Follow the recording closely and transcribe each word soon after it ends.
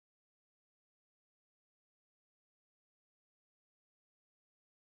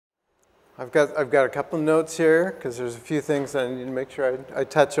I've got a couple of notes here because there's a few things that I need to make sure I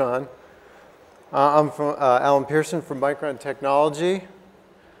touch on. I'm from Alan Pearson from Micron Technology.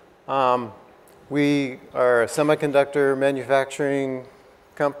 We are a semiconductor manufacturing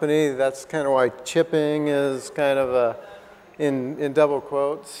company. That's kind of why chipping is kind of in double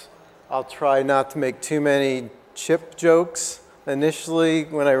quotes. I'll try not to make too many chip jokes. Initially,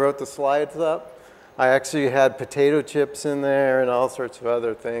 when I wrote the slides up, I actually had potato chips in there and all sorts of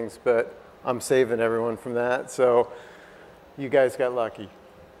other things, but I'm saving everyone from that, so you guys got lucky.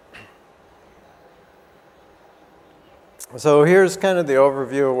 So here's kind of the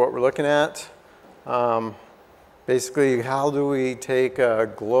overview of what we're looking at. Basically, how do we take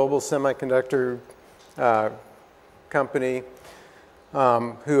a global semiconductor company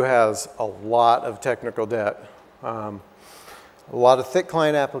who has a lot of technical debt, a lot of thick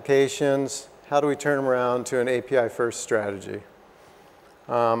client applications, how do we turn them around to an API-first strategy?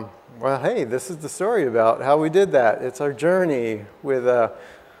 Well, hey, this is the story about how we did that. It's our journey with,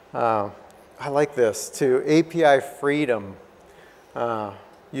 I like this, to API freedom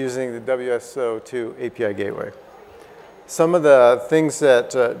using the WSO2 API gateway. Some of the things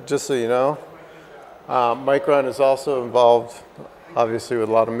that, just so you know, Micron is also involved, obviously, with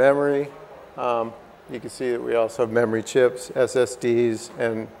a lot of memory. You can see that we also have memory chips, SSDs,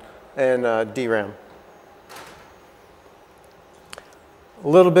 and DRAM. A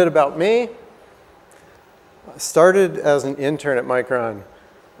little bit about me. I started as an intern at Micron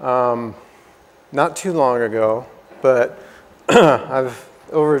not too long ago, but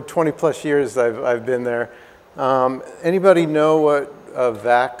over 20 plus years I've been there. Anybody know what a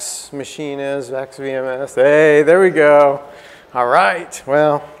VAX machine is? VAX VMS? Hey, there we go. All right.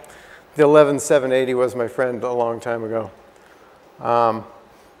 Well, the 11780 was my friend a long time ago.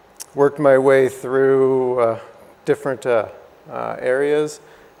 Worked my way through different areas,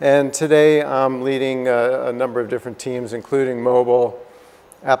 and today I'm leading a number of different teams, including mobile,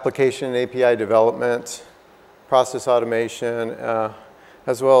 application and API development, process automation,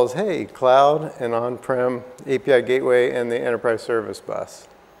 as well as, hey, cloud and on-prem API gateway and the enterprise service bus.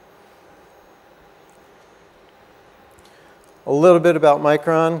 A little bit about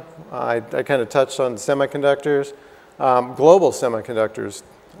Micron. I kind of touched on semiconductors, global semiconductors,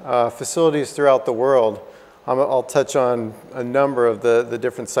 facilities throughout the world. I'll touch on a number of the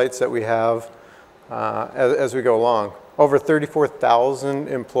different sites that we have as we go along. Over 34,000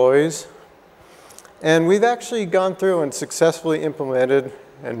 employees. And we've actually gone through and successfully implemented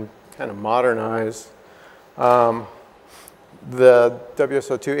and kind of modernized the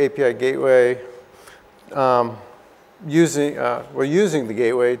WSO2 API gateway. We're using the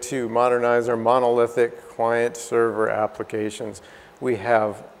gateway to modernize our monolithic client server applications. We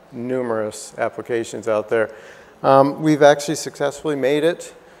have numerous applications out there. We've actually successfully made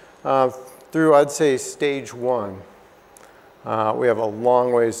it through, I'd say, stage one. We have a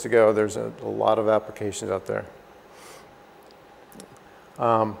long ways to go. There's a lot of applications out there.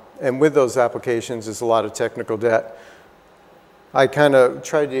 And with those applications is a lot of technical debt. I kind of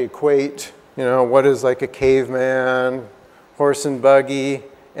tried to equate, you know, what is like a caveman, horse and buggy,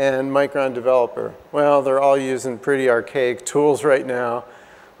 and Micron developer. Well, they're all using pretty archaic tools right now.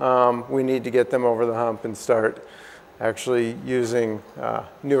 We need to get them over the hump and start actually using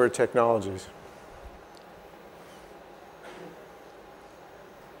newer technologies.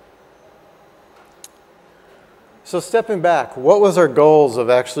 So stepping back, what was our goals of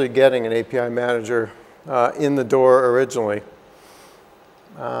actually getting an API manager in the door originally?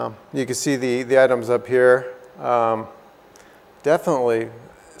 You can see the items up here. Definitely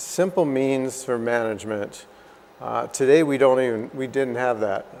simple means for management. Today we didn't have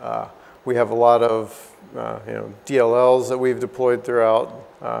that. We have a lot of DLLs that we've deployed throughout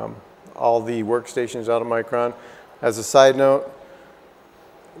all the workstations out of Micron. As a side note,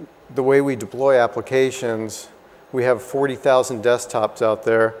 the way we deploy applications, we have 40,000 desktops out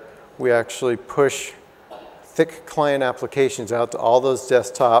there. We actually push thick client applications out to all those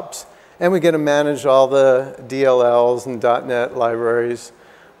desktops, and we get to manage all the DLLs and .NET libraries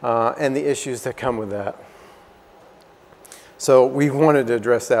and the issues that come with that. So we wanted to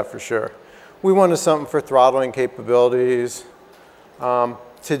address that for sure. We wanted something for throttling capabilities.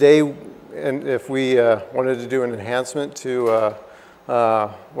 Today, and if we wanted to do an enhancement to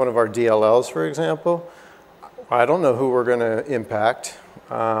one of our DLLs, for example, I don't know who we're going to impact.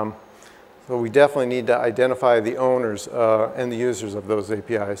 So we definitely need to identify the owners and the users of those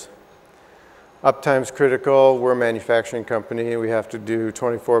APIs. Uptime's critical. We're a manufacturing company. We have to do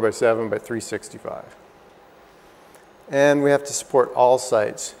 24/7 by 365. And we have to support all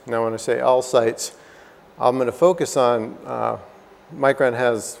sites. Now, when I say all sites, I'm going to focus on Micron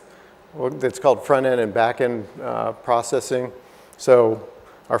has that's called front end and back end processing. So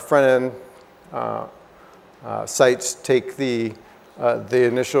our front end sites take the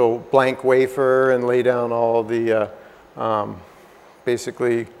initial blank wafer and lay down all the,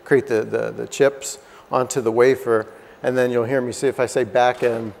 basically create the chips onto the wafer. And then you'll hear me say, if I say back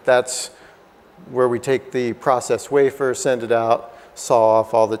end, that's where we take the processed wafer, send it out, saw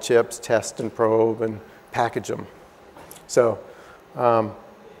off all the chips, test and probe, and package them. So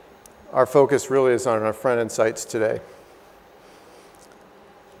our focus really is on our front-end sites today.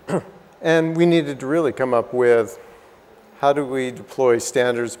 And we needed to really come up with how do we deploy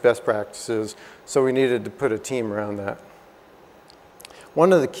standards, best practices, so we needed to put a team around that.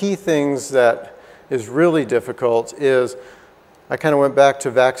 One of the key things that is really difficult is, I kind of went back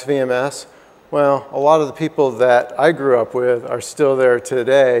to VAX VMS. Well, a lot of the people that I grew up with are still there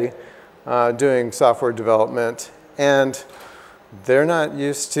today doing software development, and they're not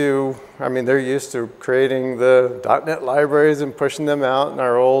used to, I mean, they're used to creating the .NET libraries and pushing them out in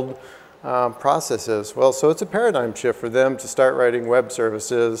our old processes. Well, so it's a paradigm shift for them to start writing web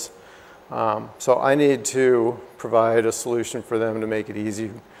services. So I need to provide a solution for them to make it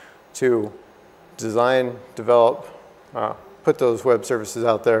easy to design, develop, put those web services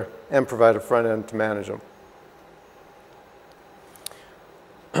out there, and provide a front end to manage them.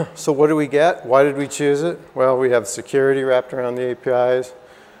 So what do we get? Why did we choose it? Well, we have security wrapped around the APIs.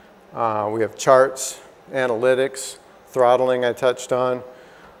 We have charts, analytics, throttling I touched on,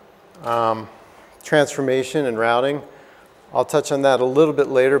 transformation and routing. I'll touch on that a little bit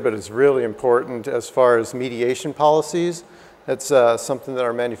later, but it's really important as far as mediation policies. That's something that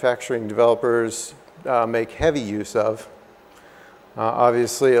our manufacturing developers make heavy use of.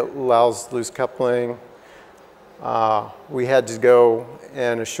 Obviously, it allows loose coupling. We had to go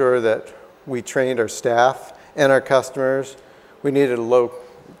and assure that we trained our staff and our customers. We needed a low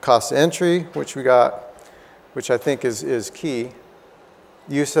cost entry, which we got, which I think is key.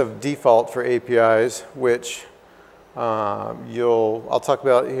 Use of default for APIs, which I'll talk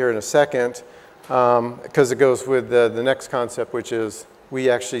about here in a second, because it goes with the next concept, which is we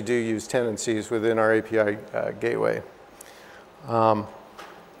actually do use tenancies within our API gateway.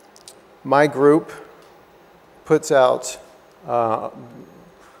 My group puts out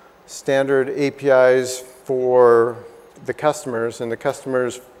standard APIs for the customers, and the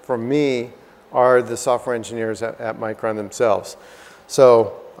customers for me are the software engineers at Micron themselves.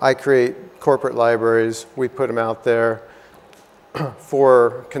 So I create corporate libraries, we put them out there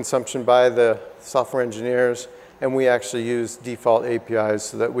for consumption by the software engineers, and we actually use default APIs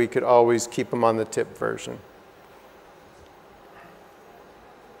so that we could always keep them on the tip version.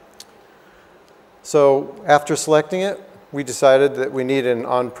 So after selecting it, we decided that we need an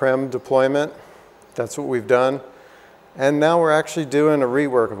on-prem deployment. That's what we've done. And now we're actually doing a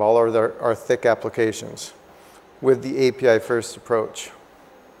rework of all our thick applications with the API first approach.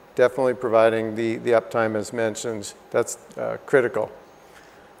 Definitely providing the uptime as mentioned. That's critical.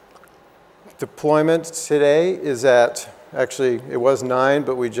 Deployment today is at, actually it was 9,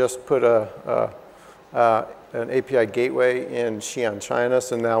 but we just put an API gateway in Xi'an, China,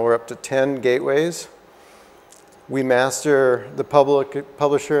 so now we're up to 10 gateways. We master the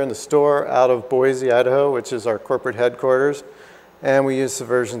publisher and the store out of Boise, Idaho, which is our corporate headquarters, and we use the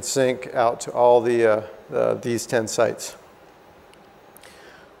version sync out to all these 10 sites.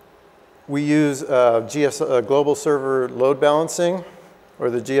 We use global server load balancing, or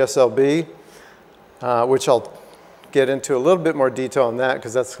the GSLB, which I'll get into a little bit more detail on that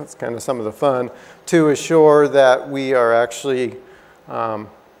because that's kind of some of the fun, to assure that we are actually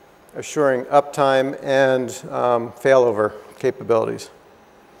assuring uptime and failover capabilities.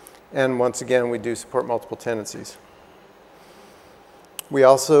 And once again, we do support multiple tenancies. We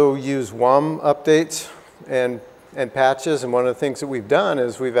also use WUM updates and patches, and one of the things that we've done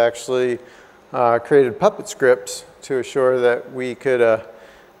is we've actually created Puppet scripts to assure that we could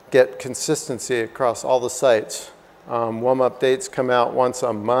get consistency across all the sites. WUM updates come out once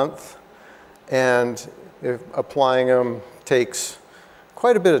a month, and applying them takes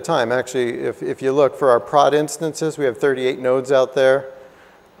quite a bit of time. Actually, if you look for our prod instances, we have 38 nodes out there.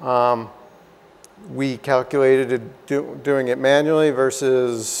 We calculated doing it manually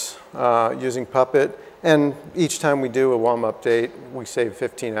versus using Puppet, and each time we do a WUM update, we save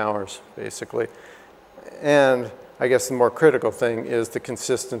 15 hours, basically. And I guess the more critical thing is the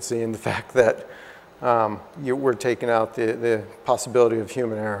consistency and the fact that we're taking out the possibility of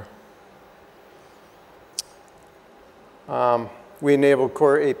human error. We enable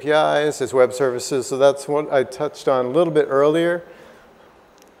core APIs as web services, so that's what I touched on a little bit earlier.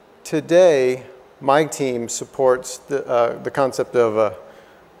 Today, my team supports the concept of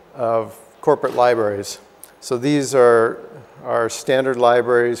of corporate libraries. So these are standard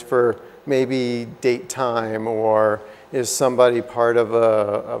libraries for maybe date time, or is somebody part of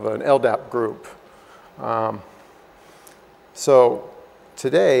an LDAP group. So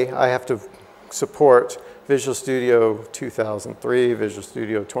today I have to support Visual Studio 2003, Visual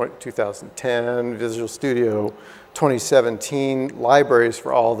Studio 2010, Visual Studio 2017 libraries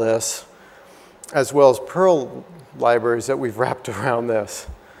for all this, as well as Perl libraries that we've wrapped around this.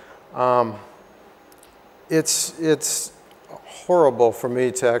 It's horrible for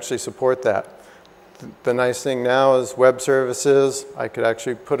me to actually support that. The nice thing now is web services. I could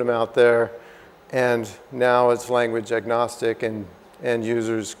actually put them out there, and now it's language agnostic, and end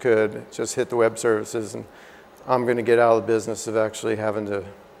users could just hit the web services, and I'm going to get out of the business of actually having to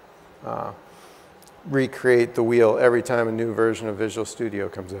recreate the wheel every time a new version of Visual Studio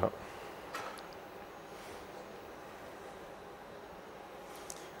comes out.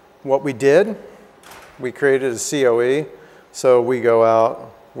 What we did, we created a COE. So we go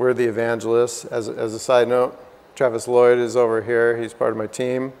out, we're the evangelists. As a side note, Travis Lloyd is over here. He's part of my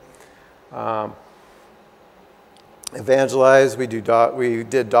team. Evangelize, we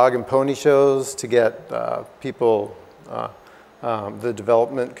did dog and pony shows to get people, the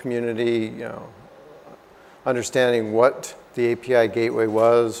development community, understanding what the API gateway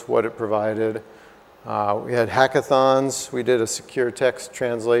was, what it provided. We had hackathons. We did a secure text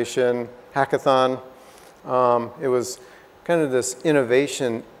translation hackathon. It was kind of this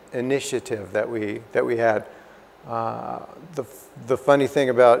innovation initiative that we had. The funny thing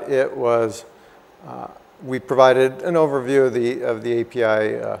about it was we provided an overview of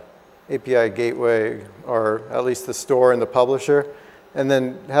the API gateway, or at least the store and the publisher, and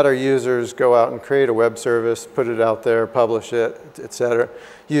then had our users go out and create a web service, put it out there, publish it, et cetera,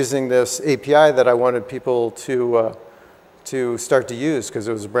 using this API that I wanted people to start to use, because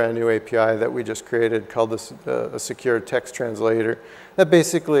it was a brand new API that we just created called a secure text translator that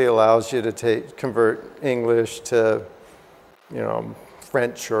basically allows you to convert English to,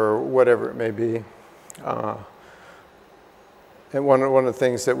 French or whatever it may be. And one of the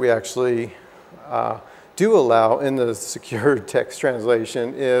things that we actually do allow in the secure text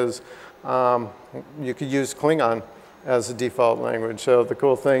translation is you could use Klingon as a default language. So the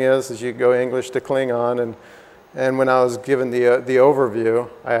cool thing is you go English to Klingon, and when I was given the overview,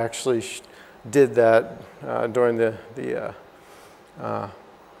 I actually did that during the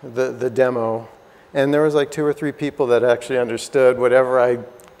demo, and there was like 2 or 3 people that actually understood whatever I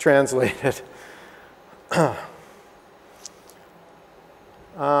translated.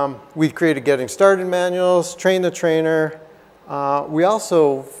 We created getting started manuals, train the trainer. We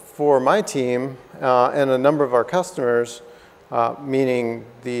also, for my team and a number of our customers, meaning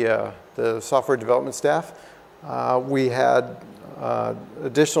the software development staff, we had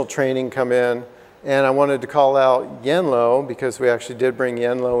additional training come in, and I wanted to call out Yenlo because we actually did bring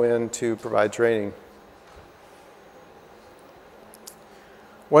Yenlo in to provide training.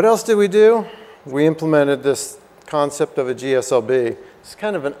 What else did we do? We implemented this concept of a GSLB. It's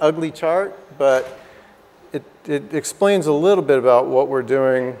kind of an ugly chart, but it explains a little bit about what we're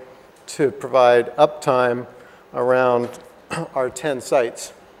doing to provide uptime around our 10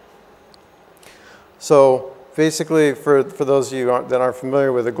 sites. So basically, for those of you that aren't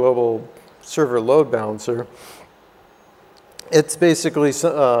familiar with a global server load balancer, it's basically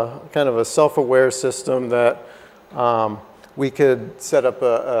kind of a self-aware system that we could set up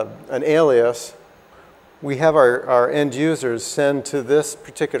an alias. We have our end users send to this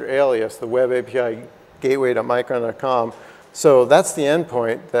particular alias, the web API gateway.micron.com. So that's the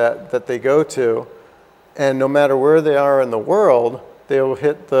endpoint that they go to. And no matter where they are in the world, they will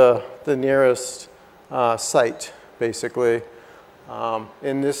hit the nearest site, basically.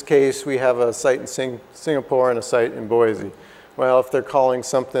 In this case, we have a site in Singapore and a site in Boise. Well, if they're calling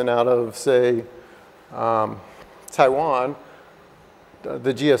something out of, say, Taiwan,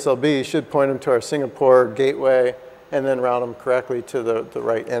 the GSLB should point them to our Singapore gateway and then route them correctly to the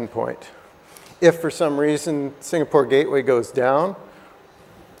right endpoint. If for some reason Singapore gateway goes down,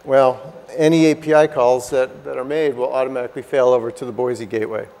 well, any API calls that are made will automatically fail over to the Boise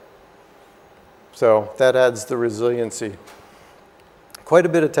gateway. So that adds the resiliency. Quite a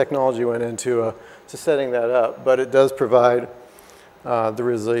bit of technology went into to setting that up, but it does provide the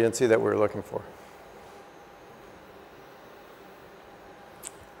resiliency that we're looking for.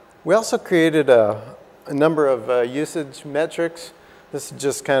 We also created a number of usage metrics. This is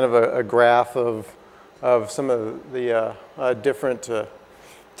just kind of a graph of some of the different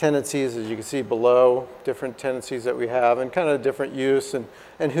tendencies, as you can see below, different tendencies that we have, and kind of different use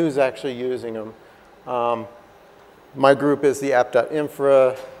and who's actually using them. My group is the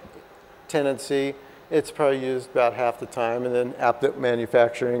app.infra tenancy, it's probably used about half the time, and then app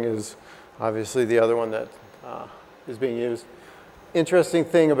manufacturing is obviously the other one that is being used. Interesting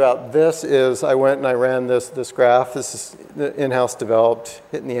thing about this is I went and I ran this graph. This is in-house developed,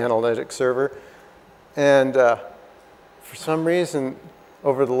 hitting the analytics server. And for some reason,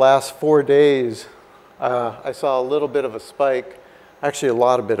 over the last 4 days, I saw a little bit of a spike, actually a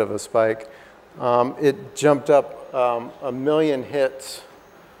lot of bit of a spike. It jumped up 1 million hits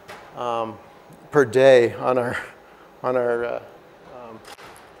per day on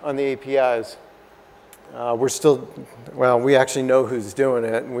the APIs. We're still, well, we actually know who's doing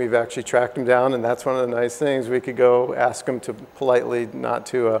it, and we've actually tracked them down, and that's one of the nice things. We could go ask them to politely not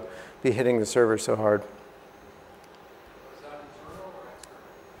to be hitting the server so hard. Is that internal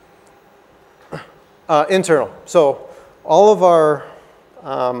or external? Internal. So all of our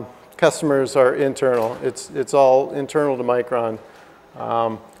customers are internal. It's all internal to Micron.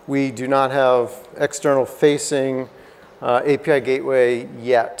 We do not have external facing API gateway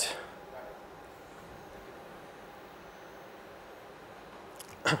yet.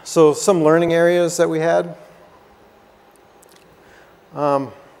 So some learning areas that we had.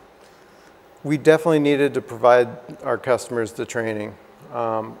 We definitely needed to provide our customers the training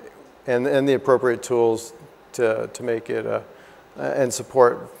and the appropriate tools to make it and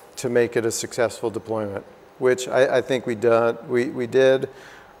support to make it a successful deployment, which I think we did. We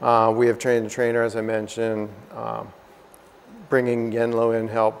have trained the trainer, as I mentioned. Bringing Yenlo in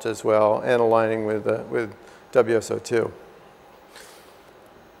helped as well, and aligning with WSO2.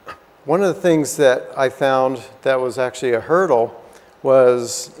 One of the things that I found that was actually a hurdle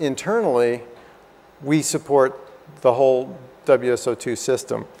was internally, we support the whole WSO2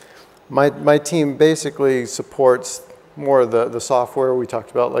 system. My team basically supports more of the software we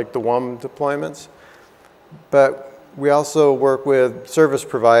talked about, like the WUM deployments. But we also work with service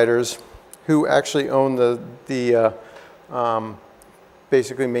providers who actually own the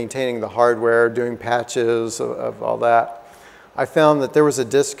basically maintaining the hardware, doing patches of all that. I found that there was a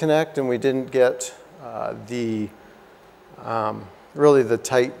disconnect, and we didn't get really the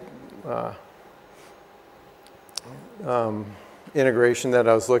tight integration that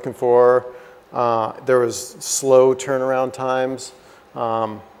I was looking for. There was slow turnaround times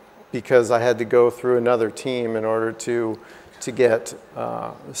because I had to go through another team in order to get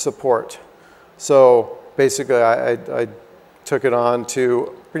support. So basically, I took it on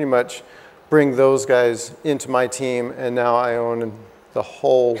to pretty much bring those guys into my team, and now I own the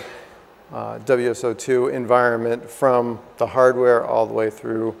whole WSO2 environment from the hardware all the way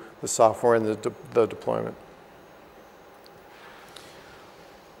through the software and the deployment.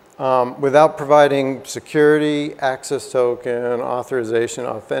 Without providing security, access token, authorization,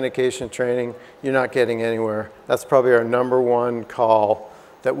 authentication training, you're not getting anywhere. That's probably our #1 call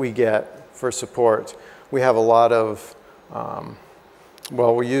that we get for support. We have a lot of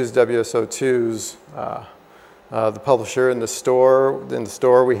well, we use WSO2's, the publisher in the store. In the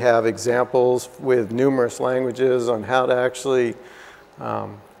store, we have examples with numerous languages on how to actually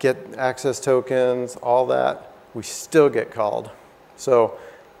get access tokens, all that. We still get called. So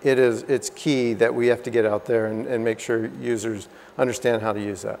it's key that we have to get out there and make sure users understand how to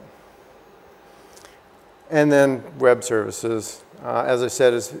use that. And then web services. As I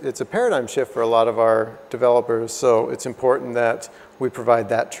said, it's a paradigm shift for a lot of our developers, so it's important that we provide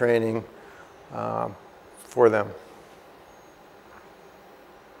that training for them.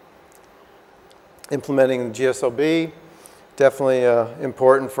 Implementing the GSLB, definitely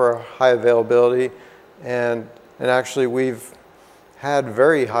important for high availability, and actually we've had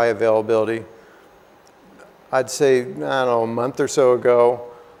very high availability. I'd say, I don't know, a month or so ago,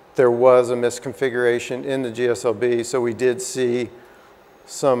 there was a misconfiguration in the GSLB, so we did see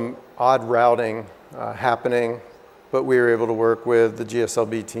some odd routing happening, but we were able to work with the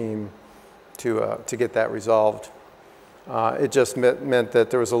GSLB team to get that resolved. It just meant that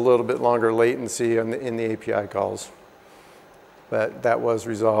there was a little bit longer latency in the API calls, but that was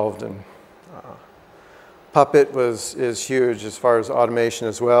resolved. And Puppet is huge as far as automation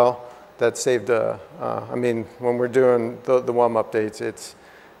as well. That saved I mean, when we're doing the WUM updates,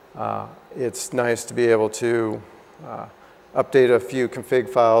 it's nice to be able to update a few config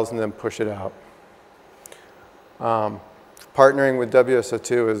files and then push it out. Partnering with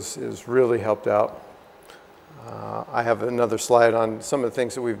WSO2 has really helped out. I have another slide on some of the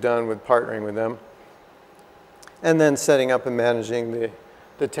things that we've done with partnering with them. And then setting up and managing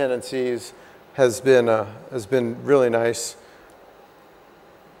the tenancies has been really nice.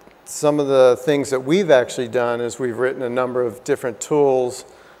 Some of the things that we've actually done is we've written a number of different tools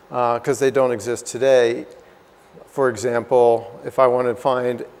because they don't exist today. For example, if I want to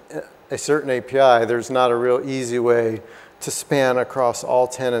find a certain API, there's not a real easy way to span across all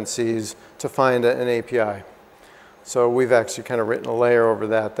tenancies to find an API. So we've actually kind of written a layer over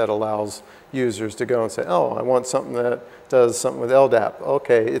that that allows users to go and say, oh, I want something that does something with LDAP.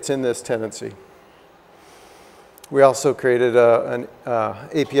 Okay, it's in this tenancy. We also created an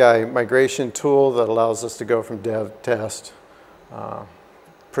API migration tool that allows us to go from dev, test,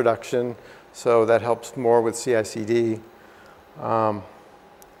 production. So that helps more with CI/CD.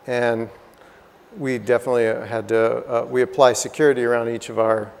 And we definitely had to, we apply security around each of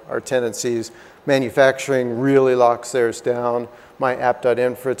our tenancies. Manufacturing really locks theirs down. My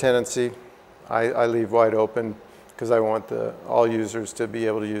app.infra tenancy, I leave wide open because I want all users to be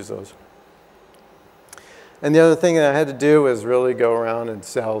able to use those. And the other thing that I had to do was really go around and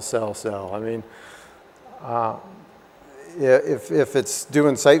sell. I mean, if it's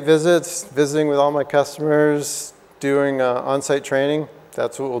doing site visits, visiting with all my customers, doing on-site training,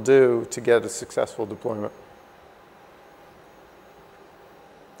 that's what we'll do to get a successful deployment.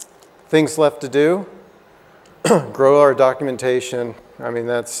 Things left to do, grow our documentation. I mean,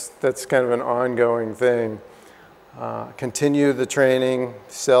 that's kind of an ongoing thing. Continue the training,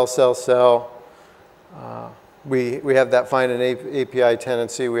 sell. We have that find an API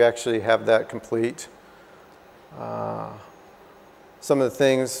tenancy. We actually have that complete. Some of the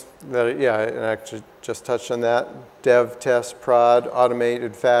things that, yeah, I actually just touched on that. Dev, test, prod,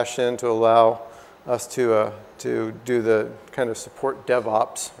 automated fashion to allow us to do the kind of support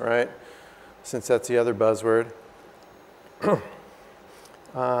DevOps, right? Since that's the other buzzword.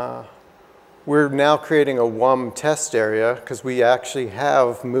 We're now creating a WUM test area because we actually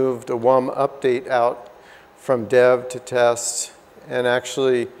have moved a WUM update out from dev to test. And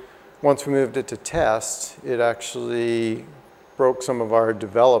actually, once we moved it to test, it actually broke some of our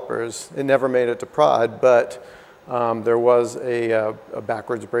developers. It never made it to prod, but there was a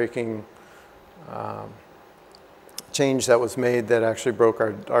backwards breaking change that was made that actually broke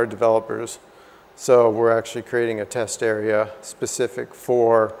our developers. So we're actually creating a test area specific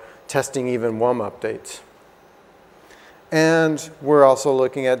for testing even WUM updates. And we're also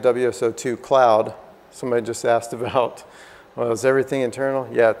looking at WSO2 cloud. Somebody just asked about, well, is everything internal?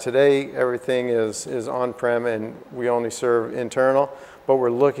 Yeah, today everything is on-prem and we only serve internal, but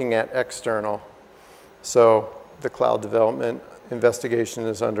we're looking at external. So the cloud development investigation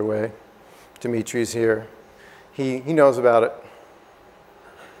is underway. Dimitri's here. He knows about it.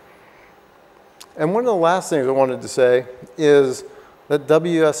 And one of the last things I wanted to say is that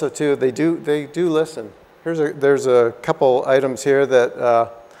WSO2, they do listen. There's a couple items here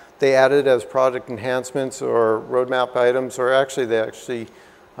that they added as project enhancements or roadmap items, or actually they actually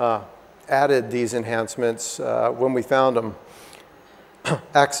added these enhancements when we found them.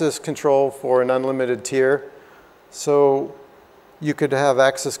 Access control for an unlimited tier. So you could have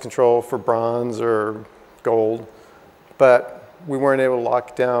access control for bronze or gold, but we weren't able to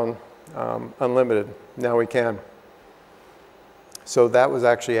lock down unlimited. Now we can. So that was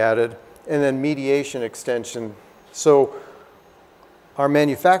actually added. And then mediation extension. So our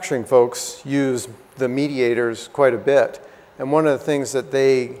manufacturing folks use the mediators quite a bit. And one of the things that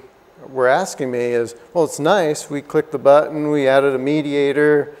they were asking me is, well, it's nice, we clicked the button, we added a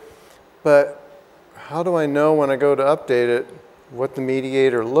mediator, but how do I know when I go to update it what the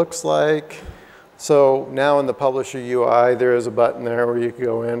mediator looks like? So now in the publisher UI, there is a button there where you can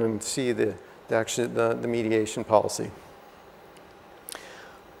go in and see the mediation policy.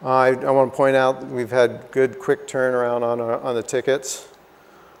 I want to point out we've had good quick turnaround on the tickets.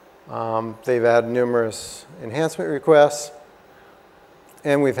 They've had numerous enhancement requests,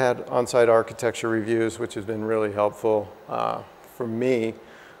 and we've had on-site architecture reviews, which has been really helpful for me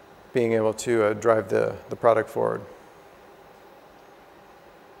being able to drive the product forward.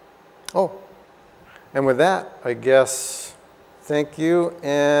 Oh, and with that, I guess, thank you.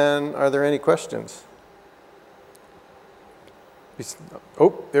 And are there any questions?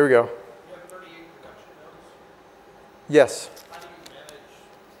 Oh, there we go. You have 38 production nodes? Yes. How do you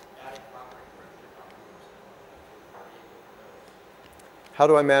manage adding property registry properties? How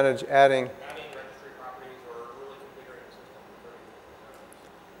do I manage adding? Adding registry properties or really configuring the system with 38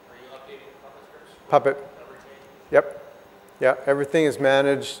 nodes? Are you updating Puppet scripts? Puppet. Every change? Yep. Yeah, everything is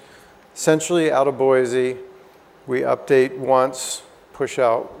managed centrally out of Boise. We update once, push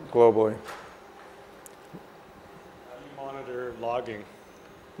out globally. How do you monitor logging?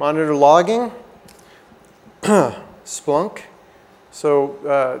 Monitor logging, Splunk.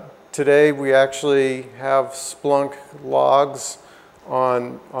 So today we actually have Splunk logs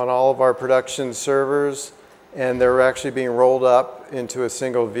on all of our production servers, and they're actually being rolled up into a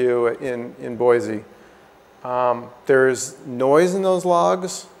single view in Boise. There's noise in those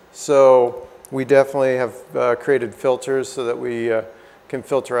logs, So we definitely have created filters so that we can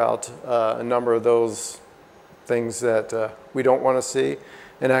filter out a number of those things that we don't want to see.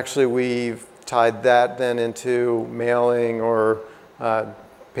 And actually we've tied that then into mailing or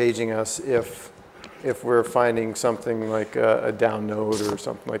paging us if we're finding something like a down node or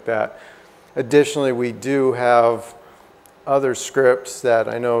something like that. Additionally, we do have other scripts that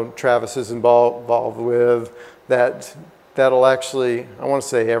I know Travis is involved with that'll actually, I want to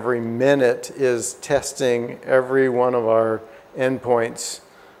say every minute is testing every one of our endpoints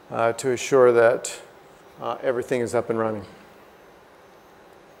to assure that everything is up and running.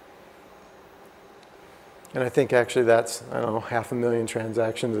 And I think actually that's, I don't know, 500,000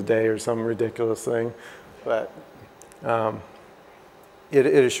 transactions a day or some ridiculous thing. But it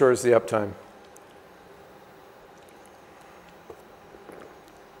assures the uptime.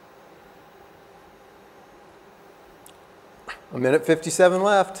 A minute 57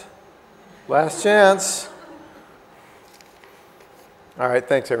 left. Last chance. All right,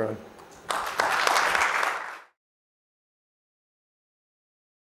 thanks everyone.